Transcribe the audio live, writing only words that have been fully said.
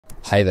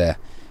Hey there.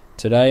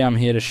 Today I'm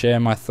here to share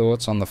my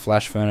thoughts on the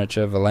Flash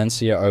Furniture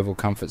Valencia Oval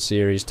Comfort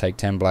Series Take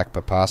 10 Black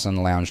Papasan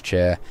lounge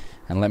chair,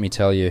 and let me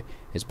tell you,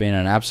 it's been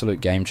an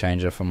absolute game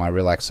changer for my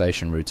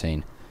relaxation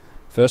routine.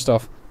 First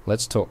off,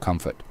 let's talk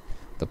comfort.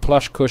 The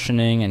plush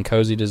cushioning and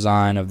cozy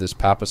design of this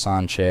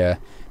Papasan chair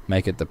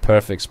make it the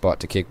perfect spot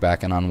to kick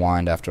back and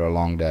unwind after a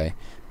long day.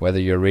 Whether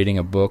you're reading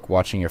a book,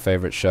 watching your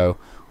favorite show,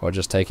 or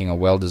just taking a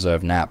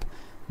well-deserved nap,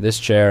 this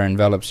chair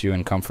envelops you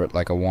in comfort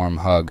like a warm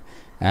hug.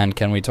 And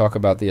can we talk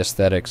about the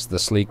aesthetics? The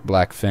sleek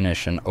black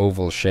finish and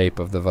oval shape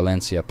of the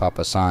Valencia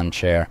Papasan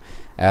chair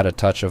add a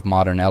touch of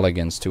modern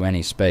elegance to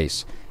any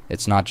space.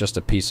 It's not just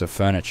a piece of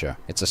furniture,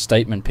 it's a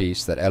statement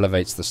piece that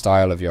elevates the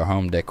style of your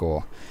home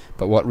decor.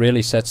 But what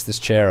really sets this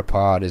chair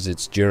apart is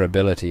its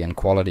durability and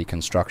quality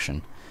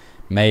construction.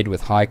 Made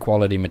with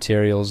high-quality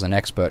materials and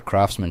expert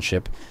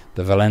craftsmanship,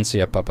 the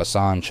Valencia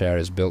Papasan chair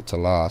is built to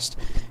last.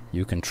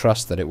 You can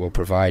trust that it will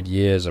provide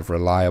years of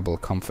reliable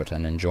comfort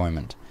and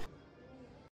enjoyment.